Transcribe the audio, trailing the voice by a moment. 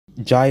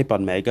Jibe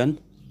and Meghan.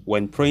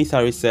 When Prince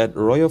Harry said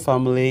royal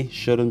family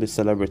shouldn't be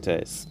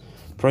celebrities.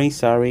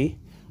 Prince Harry,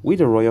 we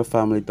the royal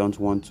family don't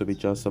want to be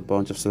just a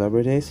bunch of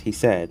celebrities, he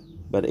said,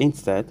 but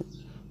instead,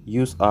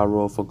 use our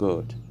role for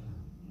good.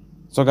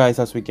 So guys,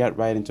 as we get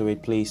right into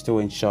it, please do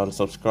ensure to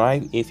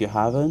subscribe if you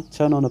haven't.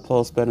 Turn on the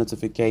post bell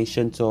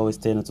notification to always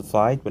stay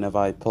notified whenever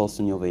I post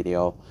a new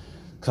video.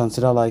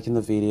 Consider liking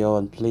the video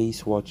and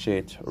please watch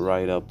it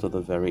right up to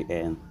the very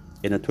end.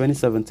 In a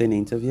 2017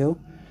 interview,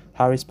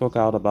 Harry spoke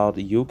out about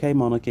the UK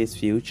monarchy's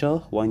future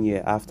 1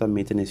 year after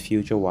meeting his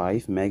future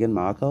wife, Meghan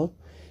Markle.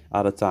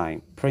 At the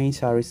time, Prince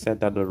Harry said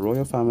that the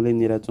royal family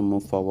needed to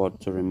move forward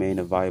to remain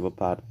a viable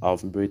part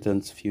of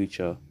Britain's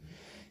future.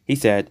 He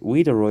said,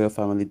 we the royal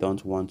family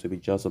don't want to be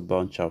just a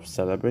bunch of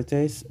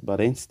celebrities, but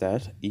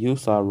instead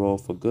use our role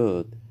for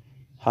good.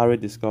 Harry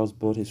discussed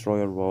both his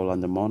royal role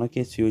and the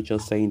monarchy's future,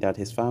 saying that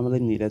his family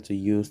needed to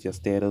use their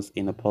status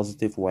in a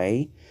positive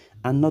way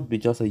and not be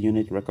just a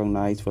unit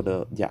recognized for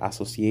their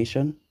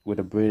association with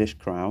the British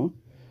crown.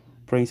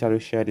 Prince Harry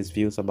shared his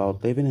views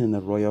about living in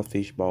a royal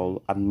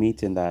fishbowl,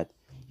 admitting that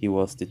he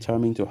was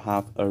determined to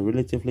have a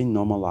relatively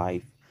normal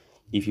life.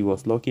 If he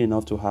was lucky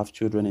enough to have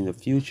children in the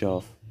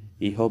future,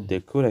 he hoped they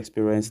could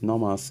experience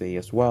normalcy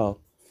as well.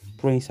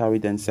 Prince Harry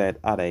then said,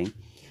 adding,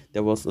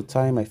 there was a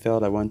time I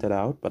felt I wanted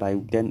out, but I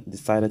then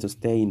decided to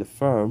stay in the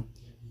firm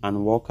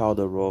and work out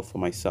the role for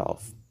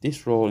myself.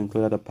 This role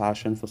included a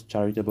passion for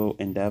charitable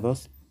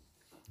endeavors,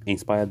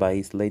 inspired by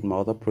his late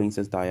mother,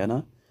 Princess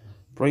Diana.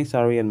 Prince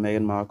Harry and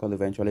Meghan Markle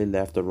eventually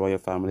left the royal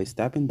family,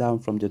 stepping down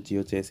from their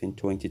duties in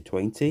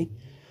 2020.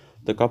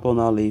 The couple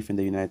now live in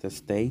the United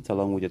States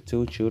along with their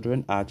two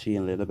children, Archie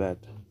and Lilibet.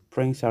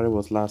 Prince Harry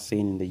was last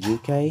seen in the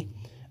UK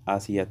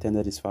as he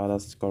attended his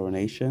father's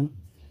coronation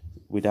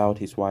without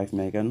his wife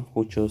Meghan,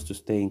 who chose to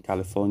stay in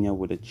California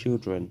with the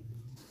children.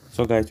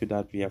 So guys, with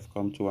that we have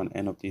come to an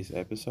end of this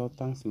episode.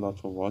 Thanks a lot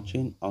for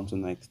watching. Until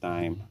next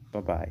time.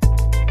 Bye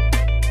bye.